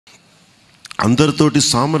అందరితోటి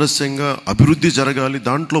సామరస్యంగా అభివృద్ధి జరగాలి.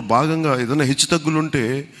 దాంట్లో భాగంగా ఏదైనా హెచ్చుతగ్గులుంటే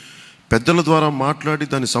పెద్దల ద్వారా మాట్లాడి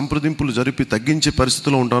దాని సంప్రదింపులు జరిపి తగ్గించే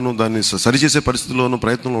పరిస్థితిలో ఉంటాను, దాన్ని సరిచేసే పరిస్థితిలోనూ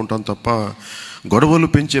ప్రయత్నంలో ఉంటాను తప్ప గొడవలు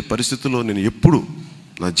పెంచే పరిస్థితిలో నేను ఎప్పుడు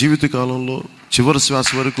నా జీవిత కాలంలో చివరి శ్వాస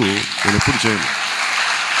వరకు నేను ఎప్పుడు చేయను.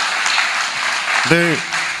 అంటే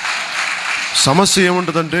సమస్య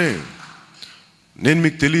ఏముంటుందంటే, నేను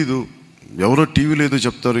మీకు తెలీదు, ఎవరో టీవీలో ఏదో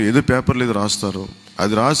చెప్తారు, ఏదో పేపర్లో ఏదో రాస్తారు,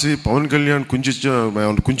 అది రాసి పవన్ కళ్యాణ్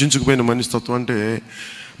కుంచుకుపోయిన మనస్తత్వం అంటే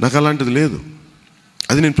నాకు అలాంటిది లేదు.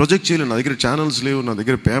 అది నేను ప్రొజెక్ట్ చేయలేను. నా దగ్గర ఛానల్స్ లేవు, నా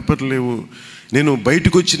దగ్గర పేపర్లు లేవు. నేను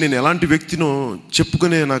బయటకు వచ్చి నేను ఎలాంటి వ్యక్తినో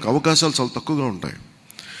చెప్పుకునే నాకు అవకాశాలు చాలా తక్కువగా ఉంటాయి.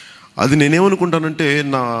 అది నేనేమనుకుంటానంటే,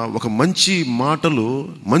 నా ఒక మంచి మాటలు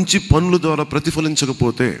మంచి పనుల ద్వారా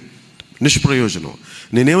ప్రతిఫలించకపోతే నిష్ప్రయోజనం.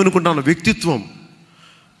 నేనేమనుకుంటాను, వ్యక్తిత్వం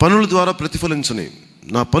పనుల ద్వారా ప్రతిఫలించని,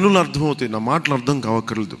 నా పనులు అర్థమవుతాయి, నా మాటలు అర్థం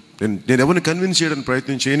కావక్కర్లేదు. నేను ఎవరిని కన్విన్స్ చేయడానికి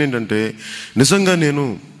ప్రయత్నం చేయను. ఏంటంటే నిజంగా నేను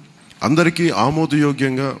అందరికీ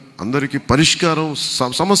ఆమోదయోగ్యంగా, అందరికీ పరిష్కారం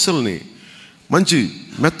సమస్యల్ని మంచి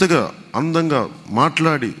మెత్తగా అందంగా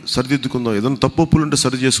మాట్లాడి సరిదిద్దుకుందాం, ఏదైనా తప్పులు ఉంటే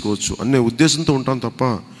సరి చేసుకోవచ్చు అనే ఉద్దేశంతో ఉంటాను తప్ప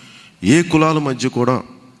ఏ కులాల మధ్య కూడా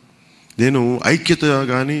నేను ఐక్యత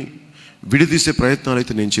కానీ విడదీసే ప్రయత్నాలు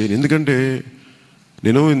అయితే నేను చేయను. ఎందుకంటే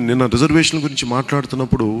నిన్న రిజర్వేషన్ గురించి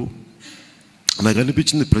మాట్లాడుతున్నప్పుడు నాకు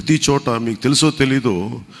అనిపించింది, ప్రతి చోట మీకు తెలుసో తెలీదో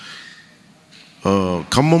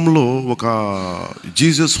ఖమ్మంలో ఒక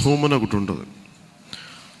జీసస్ హోమ్ అని ఒకటి ఉంటుంది.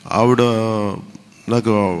 ఆవిడ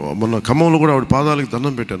నాకు మొన్న ఖమ్మంలో కూడా ఆవిడ పాదాలకు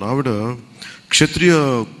దండం పెట్టాను. ఆవిడ క్షత్రియ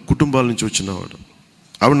కుటుంబాల నుంచి వచ్చిన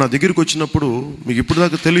ఆవిడ నా దగ్గరికి వచ్చినప్పుడు, మీకు ఇప్పుడు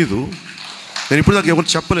దాకా తెలీదు, నేను ఇప్పుడు దాకా ఎవరు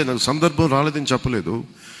చెప్పలేదు, నాకు సందర్భం రాలేదని చెప్పలేదు.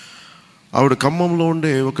 ఆవిడ ఖమ్మంలో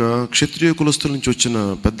ఉండే ఒక క్షత్రియ కులస్తుల నుంచి వచ్చిన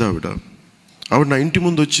పెద్ద ఆవిడ నా ఇంటి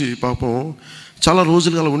ముందు వచ్చి పాపం చాలా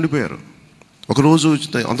రోజులుగా అలా ఉండిపోయారు. ఒకరోజు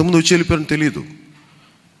అంతకుముందు వచ్చి వెళ్ళిపోయారని తెలియదు.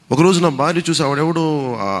 ఒకరోజు నా భార్య చూసి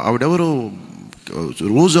ఆవిడెవరో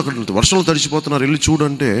రోజు అక్కడ వర్షంలో తడిచిపోతున్నారు, వెళ్ళి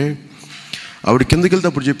చూడంటే ఆవిడ కిందకి వెళ్తే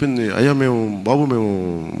అప్పుడు చెప్పింది, అయ్యా మేము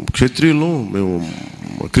క్షత్రియులు, మేము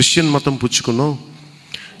క్రిస్టియన్ మతం పుచ్చుకున్నాం,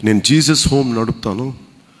 నేను జీసస్ హోమ్ నడుపుతాను,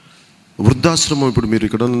 వృద్ధాశ్రమం, ఇప్పుడు మీరు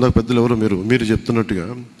ఇక్కడ ఉన్న పెద్దలు ఎవరో మీరు చెప్తున్నట్టుగా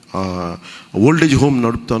ఓల్డేజ్ హోమ్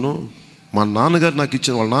నడుపుతాను. మా నాన్నగారు నాకు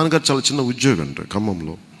ఇచ్చిన, వాళ్ళ నాన్నగారు చాలా చిన్న ఉద్యోగం అంట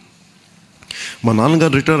ఖమ్మంలో. మా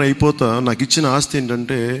నాన్నగారు రిటైర్ అయిపోతా నాకు ఇచ్చిన ఆస్తి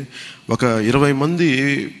ఏంటంటే, ఒక 20 మంది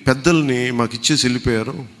పెద్దల్ని మాకు ఇచ్చేసి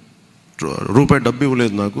వెళ్ళిపోయారు, రూపాయి డబ్బు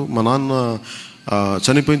ఇవ్వలేదు నాకు. మా నాన్న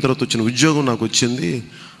చనిపోయిన తర్వాత వచ్చిన ఉద్యోగం నాకు వచ్చింది,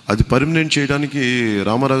 అది పర్మనెంట్ చేయడానికి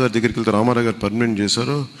రామారావు గారి దగ్గరికి వెళ్తే రామారావు గారు పర్మనెంట్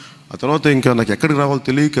చేశారు. ఆ తర్వాత ఇంకా నాకు ఎక్కడికి రావాలో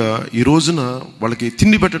తెలియక ఈ రోజున వాళ్ళకి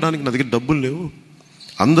తిండి పెట్టడానికి నా దగ్గర డబ్బులు లేవు,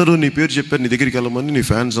 అందరూ నీ పేరు చెప్పారు, నీ దగ్గరికి వెళ్ళమని, నీ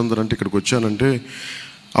ఫ్యాన్స్ అందరూ అంటే ఇక్కడికి వచ్చానంటే,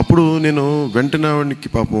 అప్పుడు నేను వెంటనే ఆవిడకి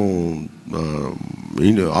పాపం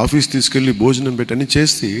ఆఫీస్ తీసుకెళ్ళి భోజనం పెట్టని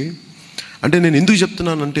చేసి, అంటే నేను ఎందుకు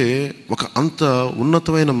చెప్తున్నానంటే, ఒక అంత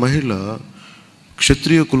ఉన్నతమైన మహిళ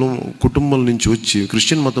క్షత్రియ కుటుంబం నుంచి వచ్చి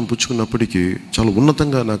క్రిస్టియన్ మతం పుచ్చుకున్నప్పటికీ చాలా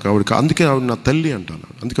ఉన్నతంగా నాకు ఆవిడ, అందుకే ఆవిడ నా తల్లి అంటాను,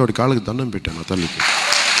 అందుకే ఆవిడ కాళ్ళకి దండం పెట్టాను నా తల్లికి.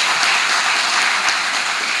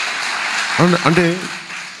 అంటే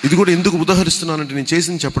ఇది కూడా ఎందుకు ఉదాహరిస్తున్నానంటే, నేను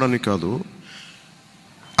చేసింది చెప్పడానికి కాదు,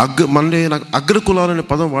 నాకు అగ్ర కులాలు అనే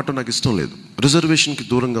పదం వాడటం నాకు ఇష్టం లేదు. రిజర్వేషన్కి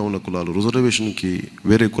దూరంగా ఉన్న కులాలు, రిజర్వేషన్కి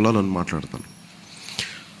వేరే కులాలు అని మాట్లాడతాను.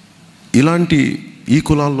 ఇలాంటి ఈ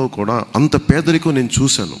కులాల్లో కూడా అంత పేదరికం నేను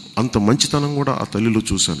చూశాను, అంత మంచితనం కూడా ఆ తల్లిలో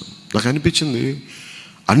చూశాను. నాకు అనిపించింది,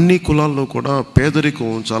 అన్ని కులాల్లో కూడా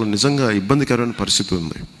పేదరికం చాలా నిజంగా ఇబ్బందికరమైన పరిస్థితి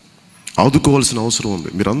ఉంది, ఆదుకోవాల్సిన అవసరం ఉంది.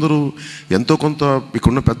 మీరందరూ ఎంతో కొంత,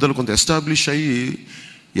 మీకున్న పెద్దలు కొంత ఎస్టాబ్లిష్ అయ్యి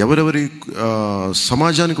ఎవరెవరి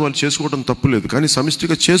సమాజానికి వాళ్ళు చేసుకోవడం తప్పులేదు, కానీ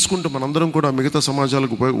సమిష్టిగా చేసుకుంటే మనందరం కూడా మిగతా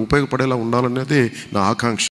సమాజాలకు ఉపయోగపడేలా ఉండాలనేది నా ఆకాంక్ష.